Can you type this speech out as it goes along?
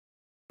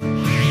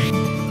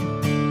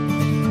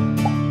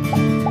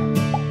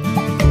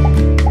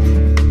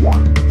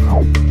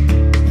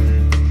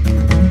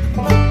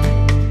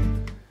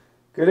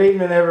Good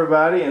evening,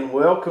 everybody, and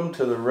welcome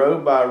to the Row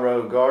by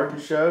Row Garden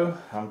Show.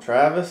 I'm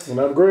Travis. And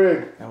I'm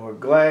Greg. And we're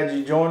glad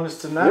you joined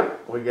us tonight.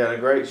 Yep. We got a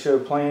great show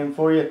planned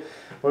for you.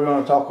 We're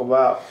going to talk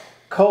about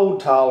cold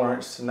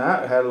tolerance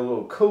tonight. We had a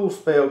little cool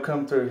spell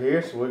come through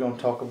here, so we're going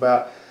to talk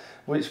about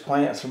which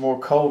plants are more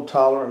cold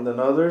tolerant than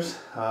others.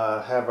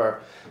 Have our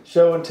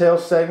show and tell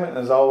segment, and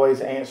as always,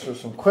 answer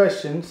some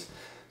questions,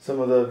 some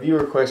of the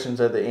viewer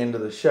questions at the end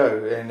of the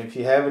show. And if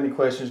you have any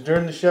questions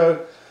during the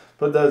show,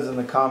 put those in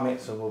the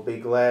comments and we'll be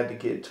glad to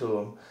get to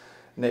them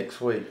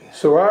next week.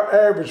 So our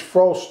average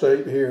frost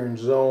date here in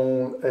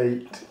Zone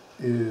 8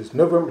 is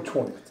November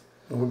 20th.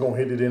 And we're going to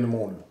hit it in the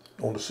morning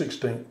on the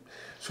 16th.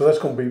 So that's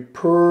going to be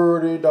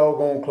pretty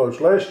doggone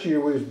close. Last year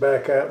we was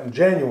back out in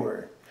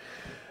January.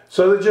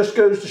 So it just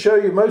goes to show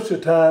you most of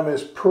the time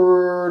it's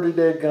pretty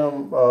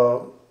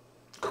daggum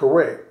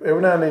correct.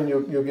 Every now and then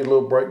you'll get a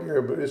little break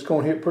here, but it's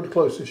going to hit pretty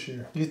close this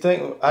year. You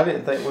think? I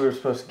didn't think we were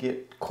supposed to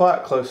get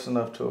quite close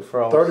enough to a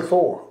frost.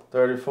 34.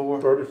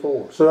 34?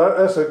 34. So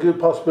that's a good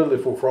possibility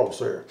for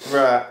frost there.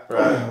 Right.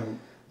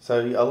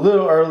 So a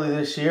little early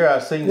this year.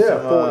 I've seen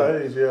some 4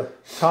 days,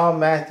 Tom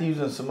Matthews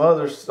and some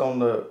others on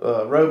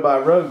the Row by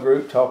Row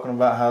group talking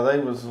about how they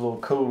was a little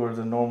cooler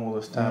than normal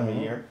this time of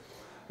year.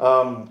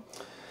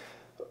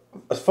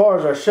 As far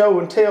as our show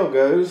and tell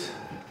goes,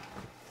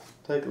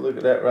 take a look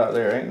at that right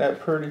there. Ain't that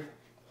pretty?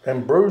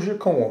 Ambrosia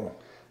corn.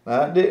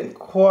 Now, it didn't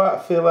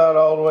quite fill out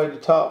all the way to the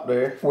top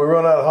there. We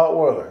run out of hot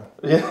weather.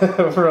 Yeah,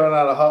 we run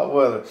out of hot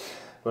weather.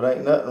 But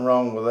ain't nothing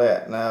wrong with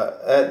that. Now,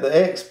 at the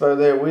expo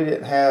there, we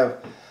didn't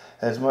have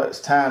as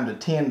much time to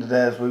tend to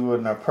that as we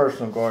would in our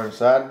personal garden.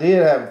 So I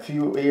did have a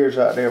few ears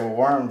out there with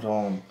worms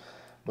on them.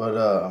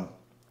 But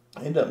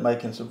ended up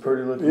making some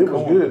pretty looking corn. It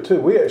was good, too.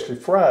 We actually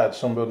fried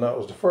some of it. That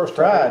was the first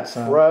time. Fried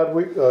some? Fried.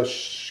 We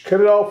cut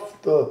it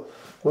off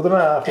with a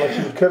knife. Like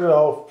you cut it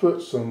off,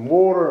 put some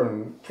water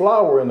and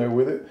flour in there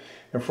with it,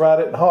 and fried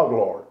it in hog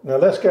lard. Now,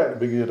 that's got to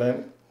be good, ain't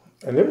it?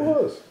 And it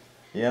was.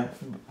 Yeah,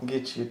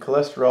 get your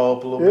cholesterol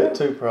up a little bit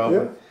too, probably.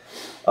 Yeah.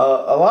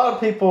 A lot of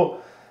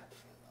people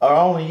are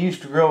only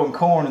used to growing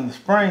corn in the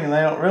spring, and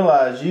they don't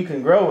realize you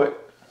can grow it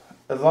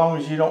as long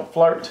as you don't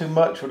flirt too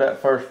much with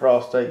that first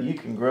frost date. You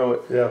can grow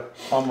it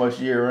almost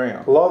year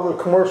round. A lot of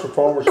the commercial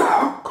farmers,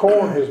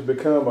 corn has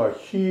become a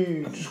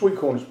huge, sweet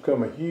corn has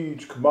become a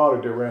huge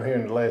commodity around here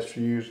in the last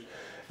few years.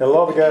 And a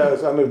lot of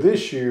guys I know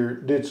this year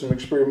did some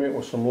experiment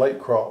with some late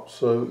crops.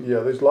 So yeah,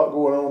 there's a lot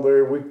going on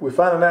there. We're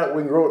finding out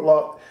we can grow it a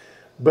lot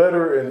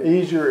better and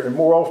easier and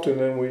more often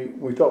than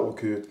we thought we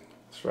could.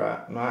 That's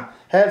right. And I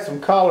had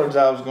some collards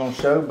I was going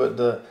to show, but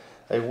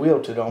they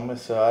wilted on me,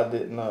 so I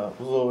didn't. Was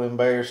a little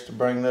embarrassed to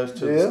bring those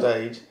to the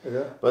stage.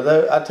 Yeah.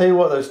 But I tell you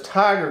what, those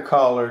tiger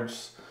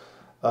collards.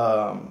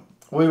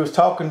 We was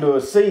talking to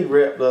a seed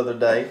rep the other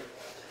day,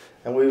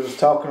 and we was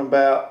talking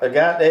about a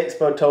guy at the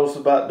expo told us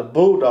about the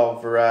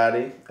bulldog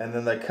variety, and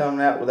then they coming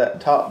out with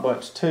that top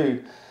bunch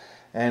too.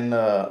 And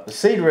the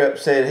seed rep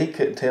said he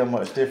couldn't tell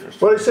much difference.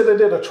 Well, he said they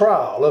did a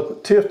trial up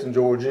at Tifton,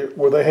 Georgia,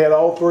 where they had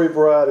all three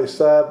varieties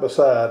side by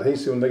side. He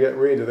said when they got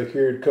ready, they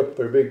carried a couple of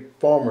their big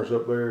farmers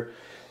up there.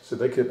 Said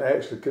they couldn't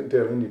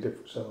tell any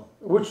difference in them,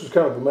 which was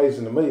kind of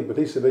amazing to me. But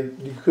he said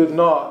you could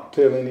not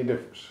tell any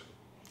difference.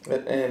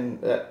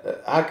 And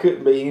I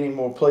couldn't be any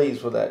more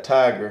pleased with that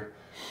tiger.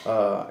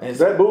 And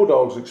that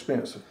bulldog's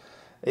expensive.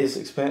 It's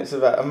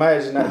expensive. I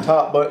imagine that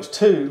top bunch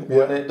too,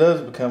 when it does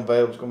become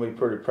available, it's going to be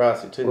pretty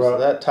pricey too. Right. So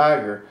that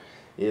tiger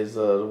is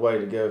the way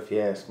to go if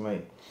you ask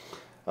me.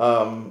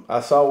 I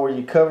saw where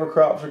your cover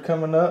crops are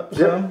coming up.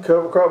 Yep,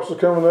 cover crops are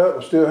coming up.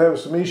 I'm still having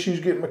some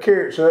issues getting my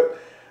carrots up.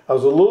 I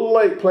was a little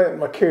late planting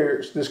my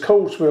carrots. This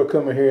cold spell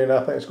coming here, and I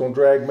think it's going to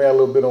drag me out a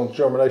little bit on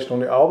germination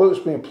on it. Although it's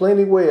been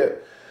plenty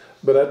wet,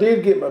 but I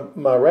did get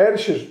my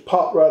radishes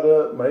popped right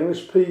up. My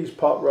English peas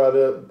popped right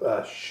up.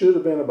 I should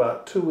have been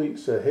about 2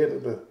 weeks ahead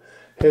of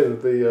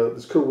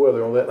this cool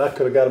weather on that, and I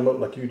could have got them up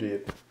like you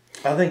did.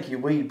 I think your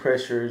weed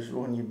pressure is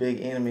one of your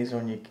big enemies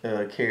on your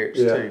carrots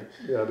too.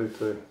 Yeah, I do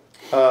too.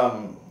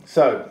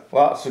 So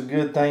lots of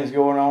good things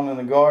going on in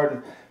the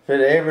garden. If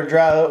it ever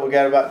dry up, we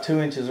got about 2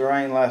 inches of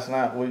rain last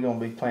night. We're going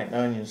to be planting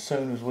onions as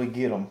soon as we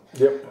get them.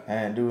 Yep.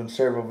 And doing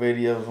several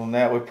videos on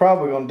that. We're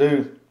probably going to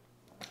do,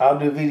 I'll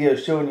do a video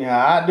showing you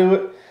how I do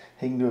it.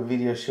 He can do a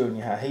video showing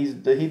you how he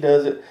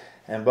does it.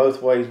 And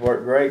both ways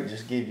work great.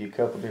 Just give you a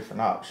couple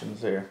different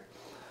options there.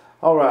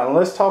 All right, and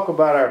let's talk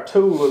about our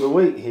tool of the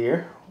week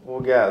here.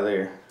 What we got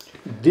there?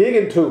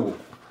 Digging tool.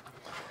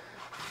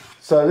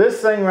 So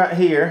this thing right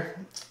here,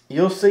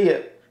 you'll see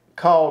it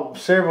called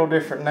several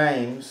different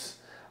names.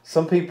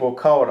 Some people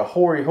call it a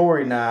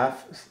hori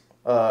knife.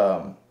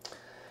 I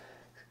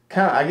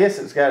guess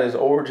it's got its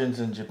origins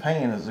in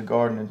Japan as a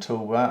gardening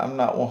tool, but I'm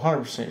not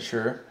 100%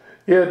 sure.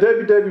 Yeah,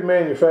 WW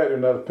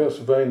Manufacturing out of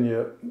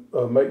Pennsylvania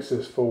makes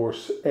this for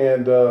us,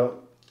 and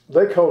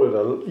they call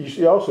it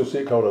you also see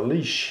it called a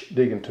leash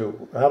digging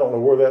tool. I don't know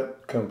where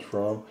that comes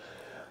from,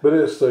 but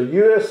it's a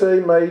USA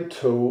made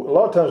tool. A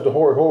lot of times the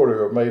hori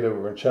are made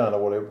over in China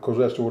or whatever, because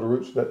that's where the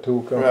roots of that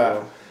tool come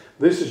from.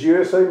 This is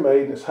USA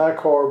made, and it's high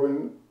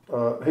carbon,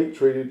 heat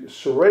treated,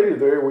 serrated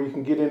there where you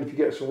can get in if you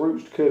got some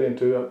roots to cut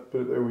into. I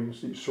put it there where you can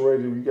see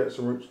serrated where you got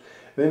some roots.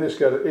 Then it's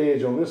got an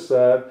edge on this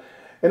side.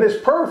 And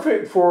it's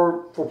perfect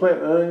for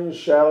planting onions,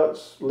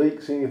 shallots,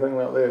 leeks, anything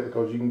like that,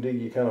 because you can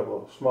dig you kind of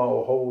a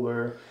small hole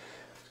there.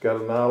 It's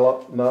got a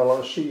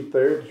nylon sheath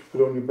there that you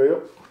put on your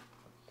belt.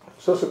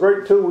 So it's a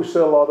great tool. We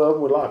sell a lot of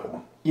them. We like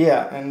them.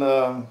 Yeah,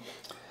 and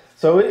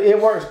so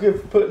it works good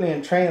for putting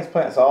in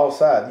transplants all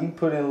sides. You can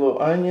put in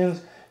little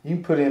onions. You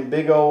can put in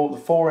big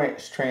old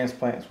 4-inch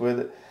transplants with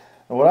it.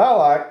 And what I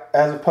like,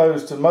 as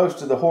opposed to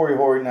most of the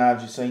hoary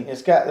knives you've seen,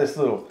 it's got this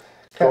little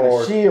kind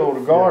of shield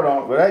or guard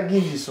on it, but that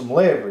gives you some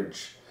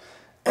leverage.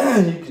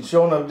 You can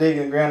show enough dig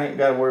in the ground, you ain't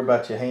got to worry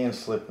about your hands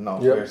slipping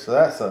off there.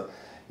 So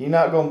you're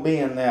not going to be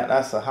in that.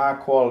 That's a high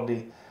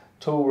quality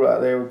tool right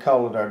there. We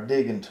call it our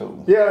digging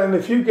tool. Yeah, and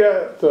if you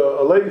got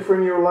a lady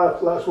friend in your life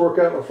that likes to work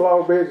out in the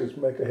flower beds, it's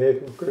make a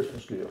heck of a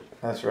Christmas gift.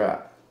 That's right.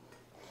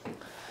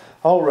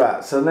 All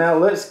right, so now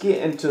let's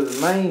get into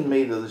the main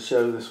meat of the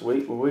show this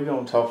week, where we're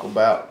going to talk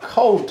about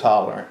cold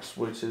tolerance,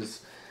 which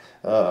is,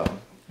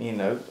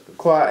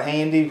 quite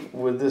handy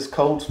with this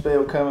cold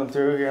spell coming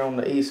through here on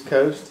the East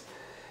Coast,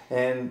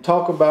 and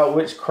talk about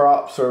which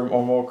crops are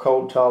more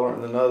cold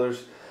tolerant than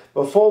others.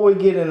 Before we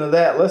get into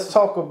that, let's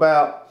talk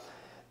about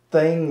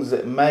things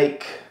that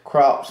make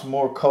crops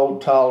more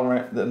cold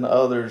tolerant than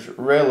others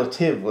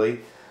relatively.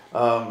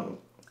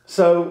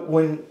 So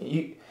when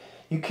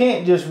you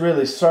can't just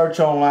really search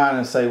online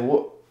and say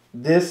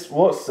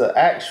what's the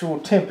actual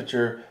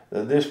temperature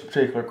that this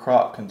particular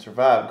crop can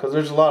survive, because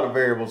there's a lot of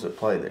variables at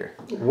play there.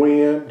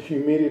 Wind,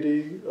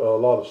 humidity, a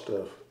lot of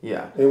stuff.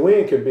 Yeah. And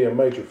wind can be a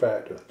major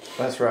factor.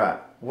 That's right.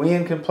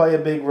 Wind can play a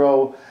big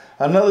role.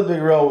 Another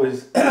big role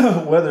is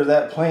whether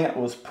that plant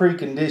was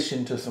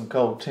preconditioned to some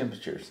cold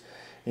temperatures.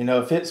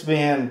 If it's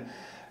been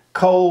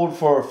cold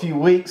for a few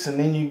weeks and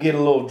then you get a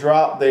little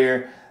drop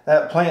there,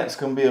 that plant's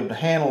going to be able to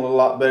handle it a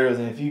lot better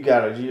than if you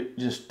got a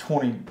just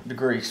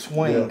 20-degree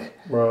swing. Yeah,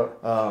 right.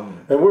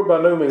 And we're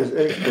by no means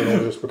expert on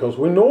this, because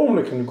we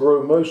normally can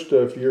grow most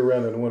stuff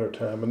year-round in the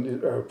wintertime.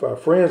 And our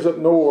friends up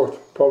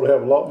north probably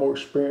have a lot more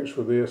experience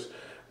with this.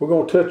 We're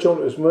going to touch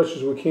on it as much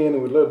as we can,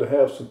 and we'd love to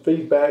have some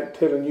feedback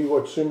telling you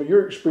what some of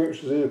your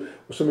experiences is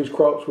with some of these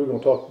crops we're going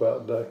to talk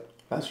about today.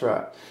 That's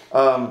right.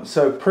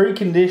 So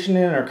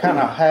preconditioning, or kind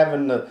of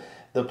having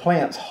the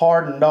plants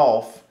hardened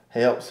off,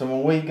 helps. And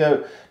when we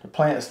go to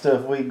plant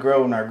stuff we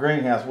grow in our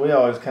greenhouse, we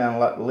always kind of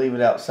like to leave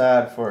it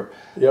outside for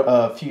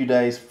a few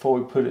days before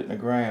we put it in the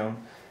ground,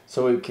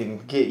 so it can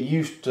get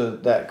used to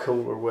that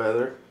cooler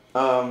weather.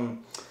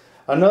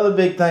 Another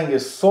big thing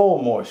is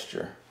soil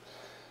moisture.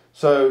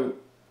 So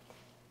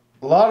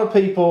a lot of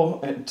people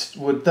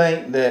would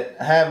think that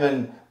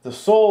having the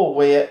soil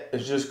wet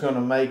is just going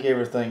to make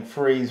everything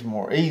freeze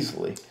more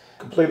easily.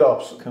 Complete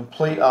opposite.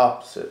 Complete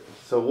opposite.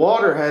 So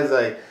water has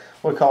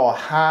what we call a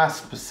high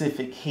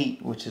specific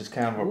heat, which is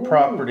kind of a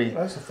property.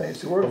 That's a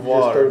fancy word. Of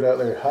water. Just throw it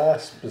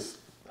out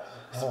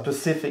there.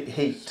 Specific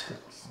heat.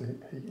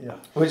 Yeah.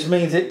 Which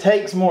means it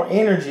takes more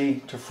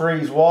energy to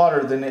freeze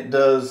water than it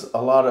does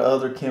a lot of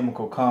other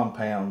chemical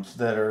compounds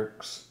that are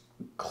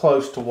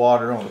close to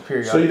water on the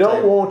periodic So you don't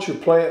table. want your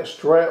plants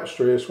drought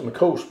stressed when the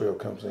cold spell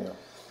comes in.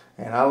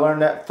 And I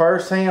learned that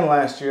firsthand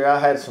last year. I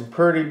had some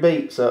pretty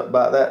beets up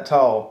about that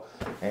tall,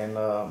 and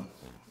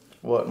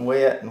wasn't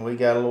wet, and we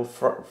got a little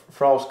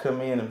frost come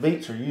in, and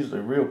beets are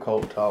usually real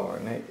cold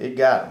tolerant. It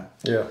got them.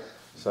 Yeah.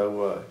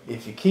 So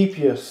if you keep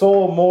your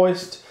soil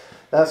moist,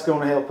 that's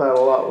going to help out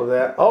a lot with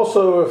that.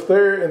 Also, if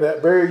they're in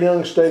that very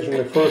young stage when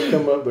they first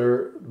come up,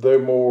 you're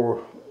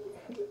more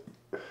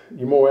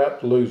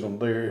apt to lose them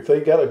there. If they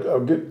got a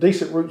good,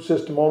 decent root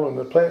system on them,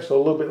 the plants are a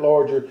little bit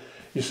larger,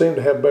 you seem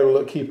to have better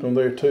luck keeping them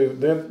there too.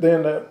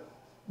 Then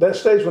that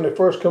stage when they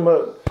first come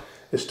up,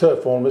 it's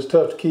tough on them. It's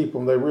tough to keep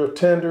them. They're real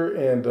tender,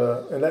 and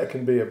that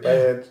can be a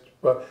bad.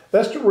 But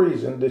that's the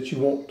reason that you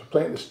want to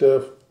plant the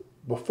stuff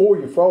before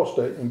your frost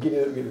date and get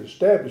it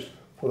established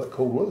before that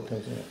cold weather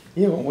comes in.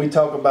 Yeah, when we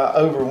talk about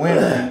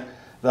overwintering,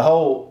 the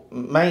whole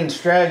main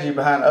strategy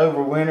behind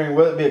overwintering,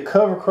 whether it be a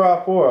cover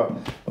crop or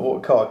what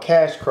we call a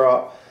cash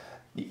crop,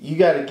 you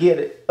got to get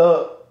it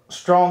up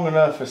strong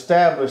enough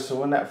established so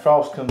when that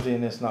frost comes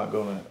in, it's not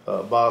going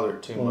to bother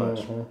it too much.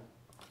 Mm-hmm.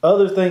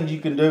 Other things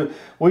you can do,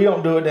 we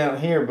don't do it down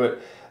here,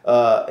 but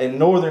in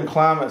northern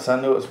climates, I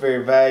know it's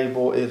very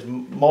valuable, is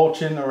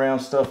mulching around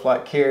stuff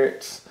like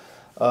carrots.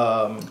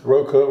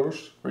 Row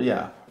covers.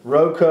 Yeah,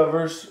 row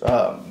covers.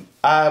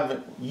 I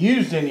haven't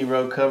used any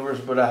row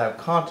covers, but I have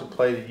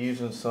contemplated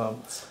using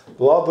some.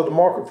 A lot of the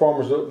market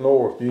farmers up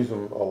north use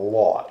them a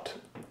lot.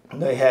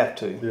 They have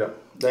to. Yeah.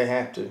 They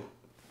have to.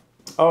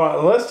 All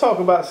right, let's talk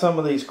about some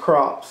of these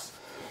crops.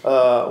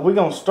 We're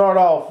going to start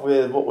off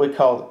with what we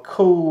call the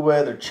cool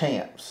weather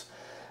champs.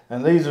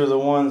 And these are the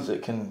ones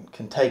that can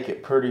take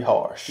it pretty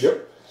harsh.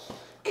 Yep.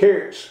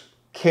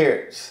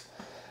 Carrots.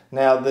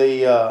 Now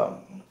the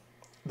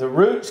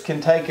roots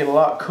can take it a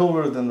lot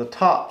cooler than the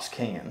tops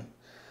can.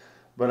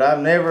 But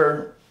I've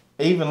never,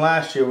 even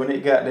last year when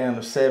it got down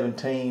to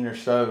 17 or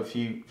so, a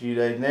few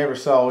days, never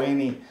saw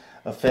any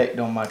effect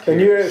on my carrots.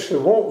 And you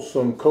actually want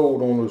some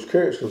cold on those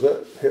carrots because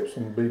that helps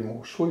them be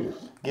more sweeter.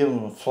 Give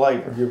them a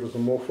flavor. Give us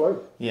some more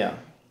flavor. Yeah.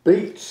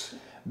 Beets.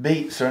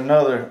 Beets are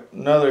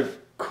another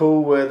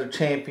cool weather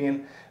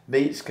champion.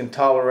 Beets can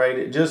tolerate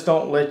it. Just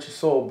don't let your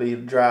soil be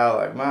dry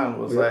like mine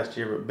was last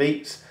year. But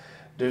beets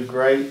do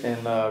great in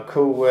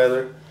cool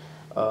weather.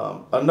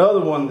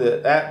 Another one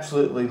that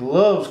absolutely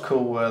loves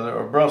cool weather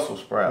are Brussels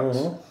sprouts.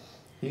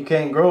 You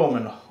can't grow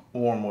them in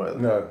warm weather.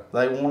 No.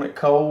 They want it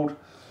cold.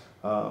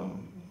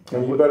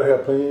 And you better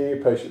have plenty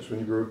of patience when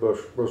you grow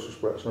Brussels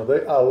sprouts. Now,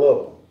 I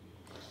love them.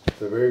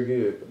 They're very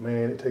good, but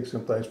man, it takes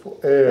some things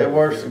forever. They're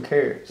worse than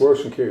carrots.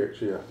 Worse than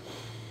carrots, yeah.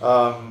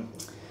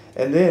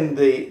 And then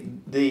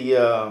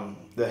the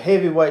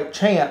heavyweight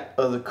champ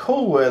of the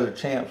cool weather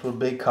champs would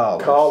be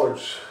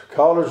collards.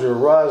 Collards are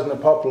rising in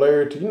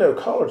popularity. You know,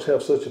 collards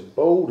have such a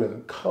bold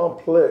and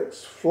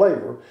complex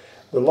flavor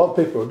that a lot of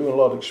people are doing a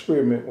lot of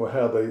experiment with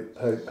how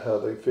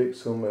they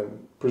fix them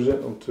and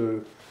present them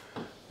to,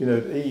 you know,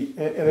 to eat.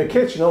 And they're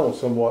catching on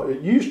somewhat.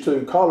 It used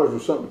to, collards were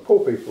something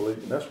poor people eat,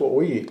 and that's what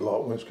we eat a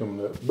lot when it's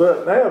coming up.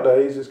 But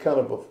nowadays, it's kind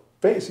of a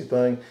fancy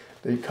thing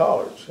to eat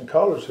collards. And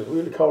collards have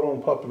really caught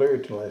on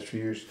popularity in the last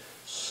few years,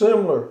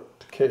 similar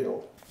to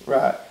kale.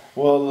 Right.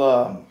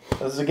 Well,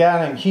 there's a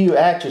guy named Hugh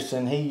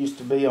Atchison. He used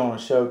to be on a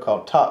show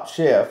called Top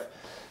Chef,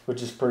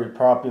 which is pretty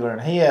popular.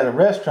 And he had a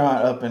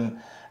restaurant up in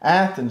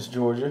Athens,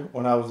 Georgia,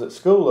 when I was at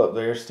school up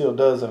there. Still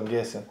does, I'm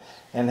guessing.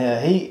 And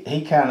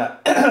he kind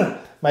of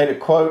made a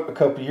quote a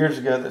couple of years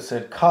ago that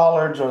said,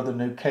 collards are the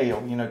new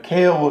kale. You know,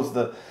 kale was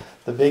the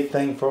big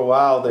thing for a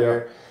while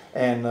there.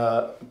 Yeah.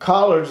 And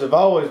collards have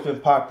always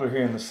been popular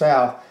here in the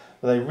South,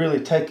 but they've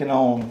really taken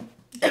on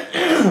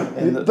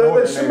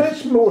there's so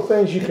much more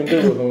things you can do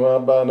with them.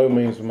 I'm by no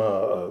means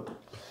my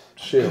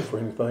chef or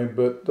anything,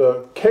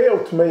 but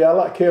kale, to me, I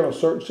like kale in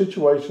certain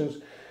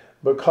situations,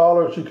 but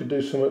collards you could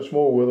do so much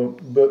more with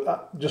them.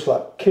 But just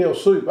like kale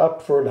soup, I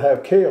prefer to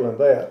have kale in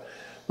that.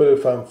 But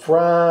if I'm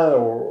frying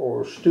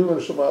or stewing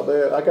or something like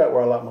that, I got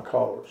where I like my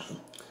collards.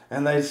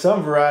 And there's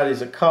some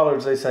varieties of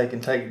collards they say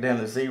can take it down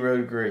to 0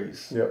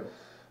 degrees. Yep.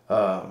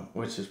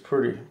 Which is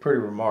pretty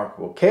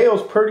remarkable.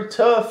 Kale's pretty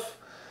tough,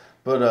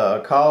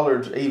 but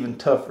collards even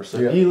tougher. So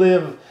if you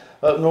live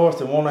up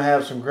north and want to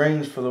have some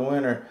greens for the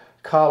winter,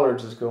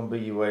 collards is going to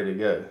be your way to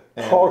go.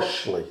 And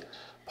parsley.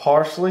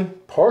 Parsley?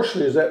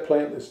 Parsley is that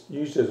plant that's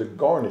used as a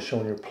garnish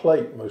on your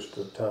plate most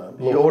of the time.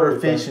 You order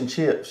fish and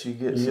chips, you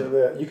get some.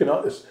 That. You can.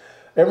 It's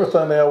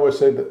everything they always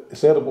say that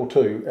it's edible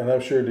too, and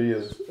I'm sure it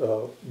is.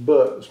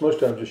 But it's most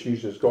times just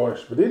used as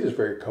garnish. But it is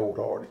very cold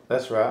hardy.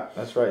 That's right.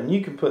 That's right. And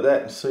you can put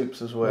that in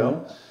soups as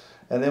well.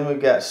 And then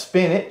we've got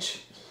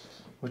spinach,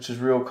 which is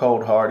real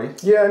cold hardy.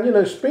 Yeah, and you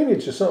know,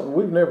 spinach is something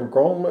we've never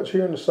grown much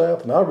here in the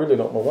South, and I really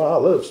don't know why. I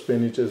love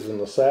spinach as in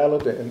a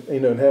salad, and you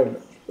know, and having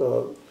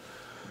it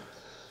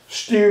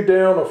stewed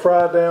down or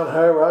fried down.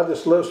 However, I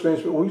just love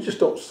spinach, but we just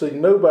don't see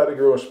nobody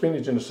growing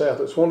spinach in the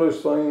South. It's one of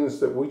those things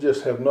that we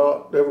just have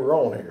not ever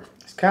grown here.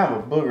 It's kind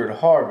of a booger to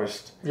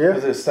harvest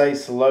because it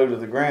stays so low to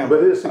the ground.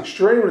 But it's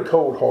extremely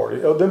cold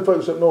hardy. Oh, them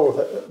folks up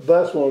north,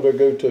 that's one of their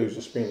go-tos,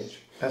 the spinach.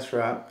 That's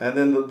right. And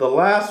then the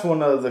last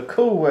one of the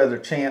cool weather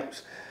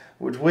champs,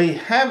 which we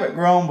haven't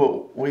grown,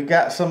 but we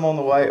got some on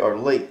the way, are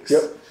leeks.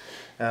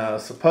 Yep.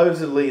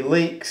 Supposedly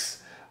leeks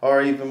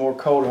are even more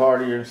cold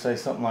hardier than say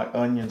something like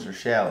onions or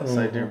shallots.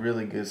 They do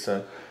really good.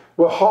 So,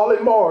 well, Holly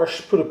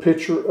Marsh put a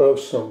picture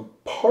of some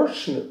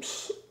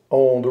parsnips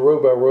on the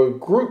Row by Row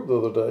group the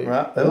other day.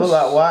 Right. They look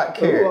like white carrots.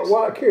 They look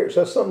like white carrots.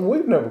 That's something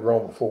we've never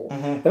grown before.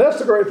 And that's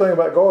the great thing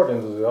about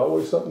gardens is there's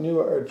always something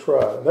new out there to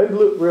try. And they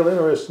look real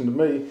interesting to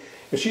me.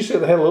 And she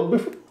said they had a little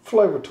bit of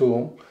flavor to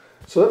them.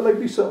 So that may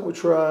be something we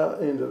try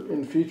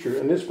in the future.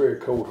 And it's very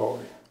cold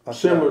hardy.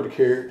 Similar to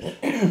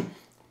carrots.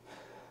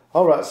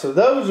 All right, so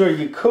those are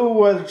your cool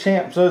weather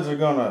champs. Those are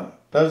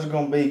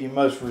gonna be your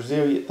most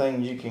resilient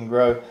things you can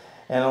grow.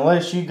 And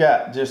unless you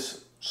got just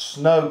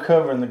snow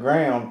covering the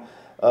ground,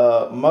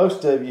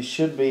 most of you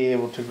should be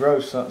able to grow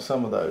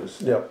some of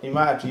those. Yep. You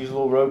might have to use a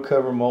little row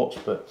cover mulch,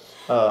 but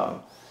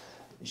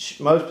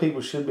most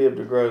people should be able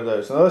to grow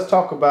those. Now let's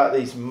talk about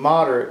these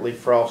moderately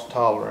frost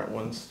tolerant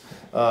ones.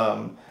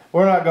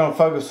 We're not going to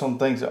focus on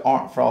things that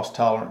aren't frost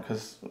tolerant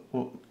because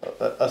we'll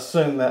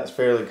assume that's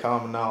fairly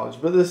common knowledge.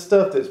 But this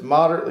stuff that's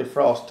moderately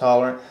frost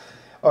tolerant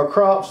are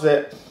crops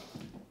that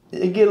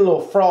you get a little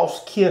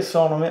frost kiss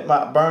on them. It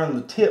might burn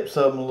the tips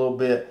of them a little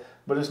bit,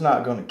 but it's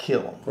not going to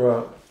kill them.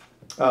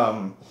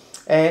 Right.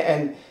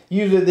 And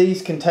usually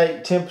these can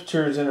take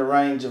temperatures in a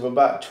range of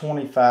about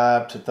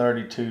 25 to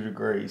 32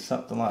 degrees,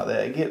 something like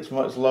that. It gets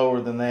much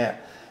lower than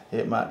that,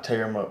 it might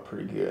tear them up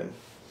pretty good.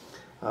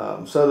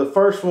 So the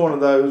first one of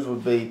those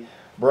would be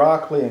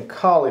broccoli and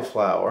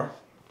cauliflower,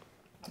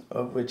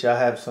 of which I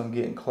have some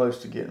getting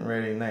close to getting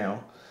ready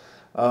now.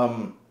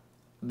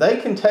 They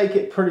can take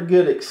it pretty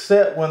good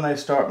except when they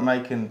start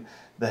making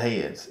the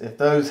heads. If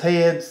those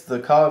heads, the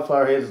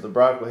cauliflower heads or the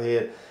broccoli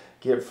head,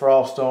 get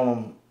frost on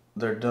them,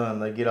 they're done.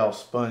 They get all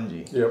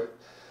spongy. Yep.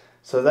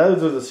 So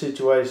those are the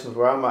situations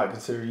where I might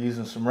consider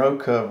using some row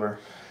cover.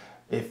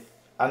 If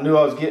I knew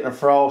I was getting a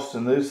frost,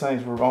 and those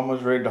things were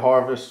almost ready to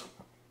harvest.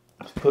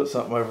 Let's put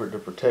something over it to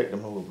protect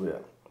them a little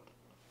bit.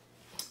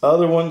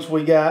 Other ones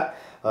we got,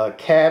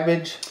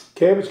 cabbage.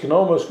 Cabbage can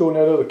almost go in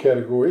that other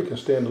category. It can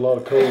stand a lot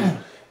of cold.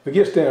 If it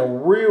gets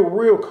down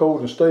real cold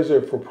and stays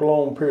there for a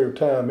prolonged period of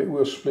time, it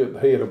will split the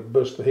head or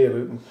bust the head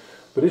open.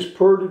 But it's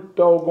pretty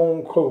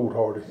doggone cold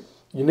hardy.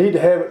 You need to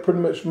have it pretty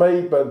much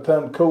made by the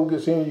time the cold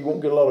gets in. You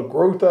won't get a lot of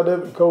growth out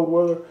of it in cold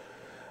weather,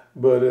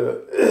 but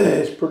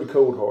it's pretty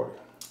cold hardy.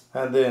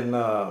 And then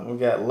we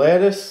got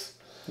lettuce.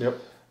 Yep.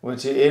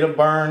 Which it'll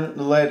burn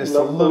the lettuce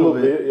a little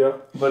bit, yeah.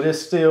 But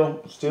it's still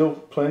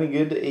plenty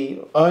good to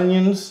eat.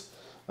 Onions,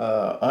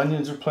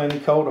 onions are plenty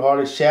cold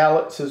hardy.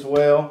 Shallots as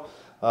well.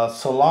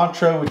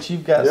 Cilantro, which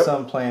you've got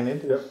some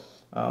planted,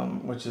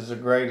 which is a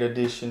great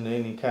addition to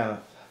any kind of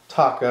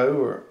taco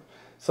or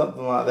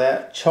something like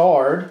that.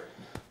 Chard,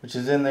 which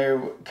is in there,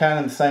 kind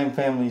of the same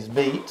family as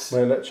beets.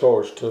 Man, that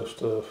chard's tough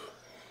stuff.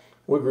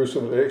 We grew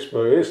some at the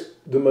expo. It's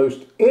the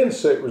most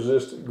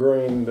insect-resistant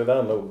green that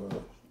I know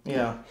of.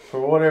 Yeah,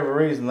 for whatever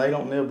reason, they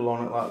don't nibble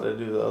on it like they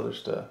do the other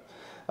stuff.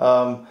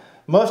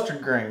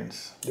 Mustard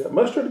greens. Yeah,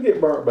 mustard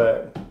get burnt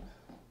back.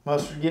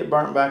 Mustard get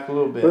burnt back a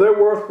little bit. But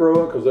they're worth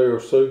growing because they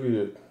are so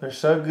good. They're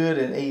so good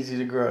and easy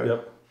to grow.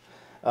 Yep.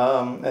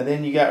 And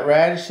then you got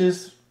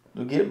radishes.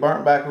 They'll get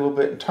burnt back a little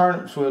bit, and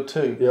turnips will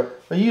too.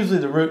 Yep. But usually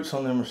the roots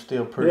on them are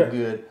still pretty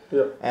good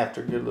after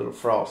a good little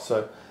frost.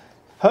 So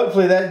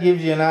hopefully that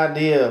gives you an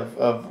idea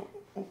of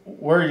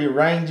where your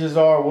ranges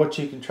are, what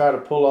you can try to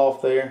pull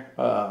off there.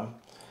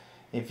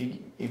 If you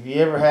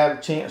ever have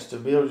a chance to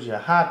build you a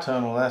high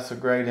tunnel, that's a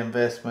great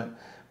investment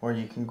where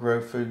you can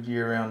grow food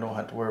year round. Don't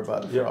have to worry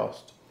about the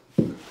frost.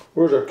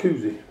 Where's our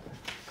koozie?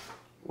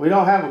 We're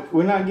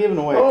not giving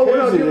away a koozie. Oh, we're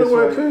not giving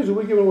away a week. koozie.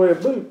 We're giving away a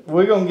boot.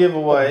 We're gonna give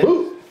away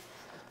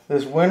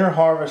this Winter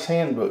Harvest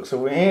Handbook. So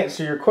we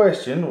answer your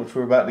question, which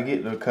we're about to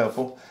get to a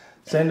couple.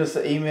 Send us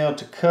an email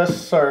to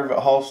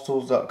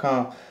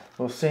cussserve@hallstools.com.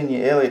 We'll send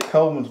you Elliot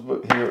Coleman's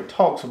book here. It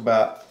talks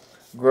about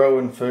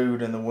growing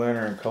food in the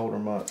winter and colder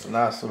months. A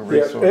nice little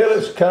resource. Yeah,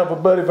 Elliot's kind of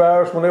a buddy of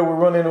ours. Whenever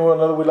we run into one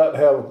another, we like to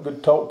have a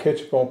good talk,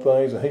 catch up on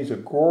things. And he's a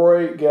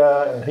great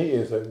guy, and he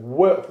is a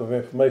wealth of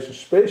information,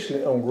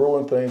 especially on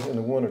growing things in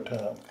the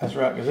wintertime. That's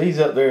right, because he's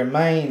up there in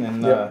Maine,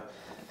 and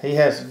he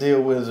has to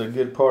deal with it a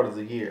good part of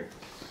the year.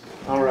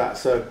 All right,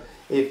 so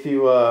if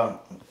you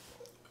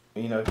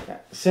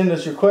send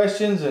us your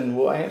questions, and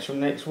we'll answer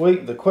them next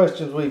week. The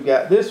questions we've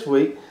got this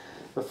week,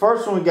 the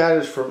first one we got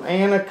is from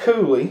Anna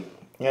Cooley,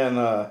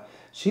 and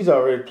she's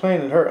already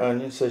planted her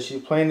onions. So she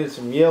planted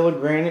some yellow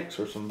granites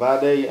or some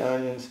Vidalia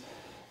onions,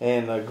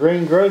 and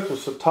green growth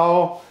was so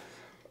tall,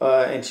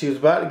 and she was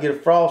about to get a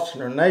frost,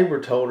 and her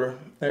neighbor told her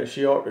that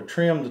she ought to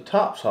trim the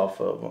tops off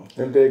of them.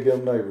 Them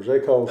dead-gum neighbors, they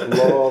cause a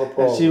lot of problems.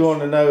 And she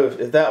wanted to know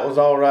if that was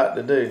all right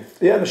to do.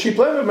 Yeah, and she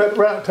planted them at the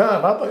right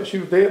time. I think she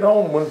was dead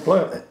on when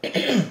planted.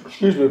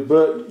 Excuse me,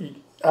 but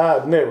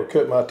I've never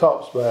cut my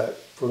tops back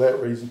for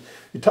that reason.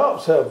 Your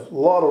tops have a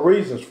lot of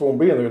reasons for them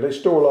being there. They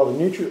store a lot of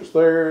nutrients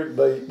there.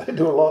 They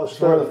do a lot of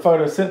stuff. Where the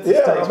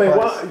photosynthesis takes place.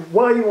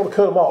 Why you want to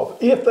cut them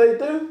off? If they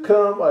do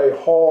come a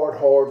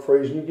hard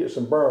freeze and you get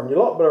some burn, you're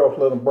a lot better off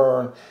letting them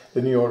burn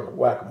than you are to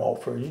whack them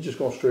off for. You're just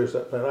going to stress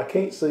that plant. I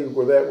can't see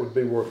where that would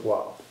be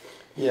worthwhile.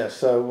 Yeah,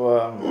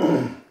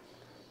 so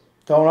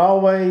don't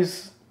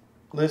always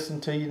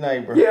listen to your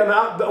neighbor. Yeah, and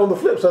on the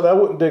flip side, I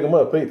wouldn't dig them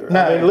up either. No,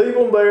 I mean, leave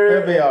them there.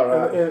 They'll be all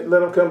right. And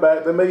let them come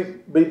back. They may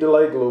be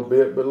delayed a little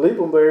bit, but leave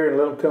them there and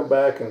let them come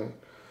back and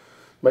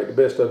make the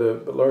best of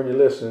it. But learn your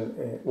lesson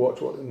and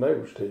watch what the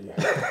neighbors tell you.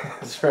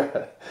 That's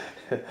right.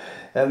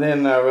 And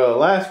then our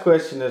last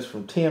question is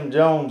from Tim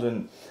Jones,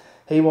 and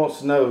he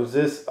wants to know, is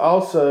this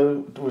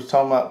also, we're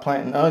talking about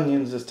planting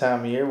onions this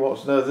time of year,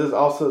 wants to know, is this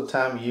also the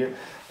time of year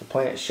to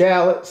plant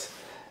shallots,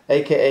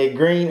 aka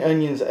green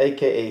onions,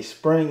 aka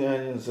spring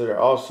onions, that are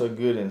also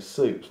good in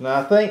soups?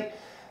 Now I think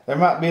there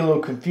might be a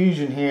little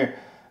confusion here.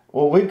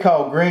 What we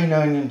call green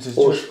onions is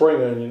or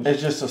spring onions.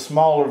 It's just a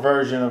smaller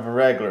version of a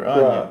regular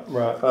onion.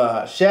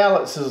 Right.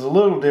 Shallots is a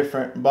little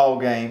different ball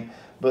game,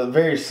 but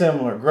very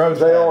similar growth.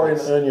 They are in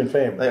the onion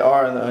family. They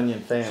are in the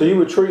onion family. So you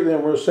would treat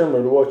them real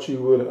similar to what you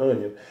would an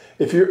onion.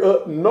 If you're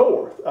up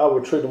north, I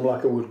would treat them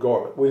like I would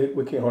garlic.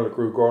 We can't hardly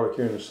grow garlic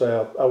here in the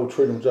south. I would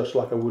treat them just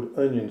like I would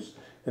onions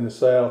in the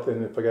south,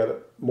 and if I got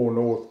it more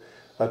north,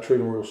 I treat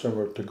them real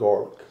similar to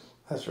garlic.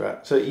 That's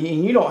right. So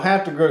you don't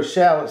have to grow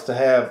shallots to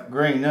have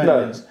green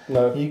onions.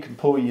 No. You can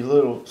pull your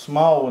little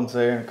small ones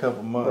there in a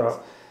couple months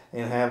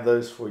and have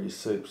those for your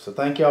soup. So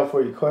thank y'all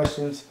for your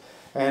questions.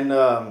 And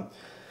a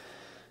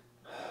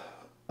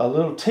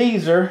little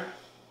teaser,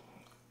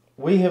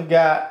 we have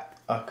got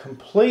a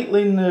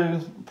completely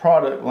new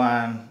product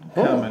line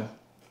coming.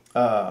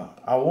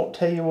 I won't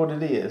tell you what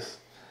it is,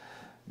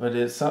 but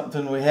it's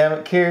something we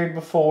haven't carried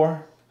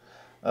before.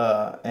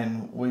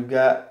 And we've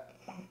got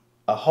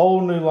a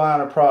whole new line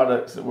of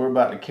products that we're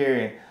about to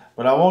carry,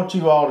 but I want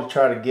you all to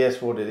try to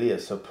guess what it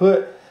is. So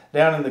put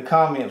down in the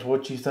comments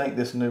what you think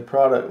this new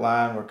product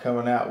line we're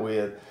coming out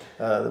with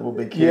that will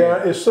be carrying.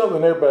 Yeah, it's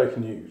something everybody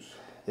can use.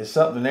 It's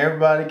something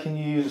everybody can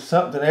use,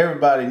 something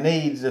everybody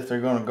needs if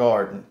they're going to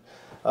garden.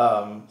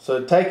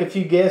 So take a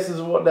few guesses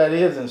of what that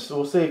is, and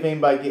we'll see if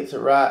anybody gets it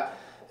right,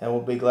 and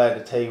we'll be glad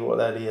to tell you what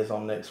that is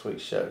on next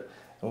week's show.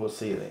 And we'll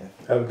see you then.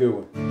 Have a good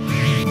one.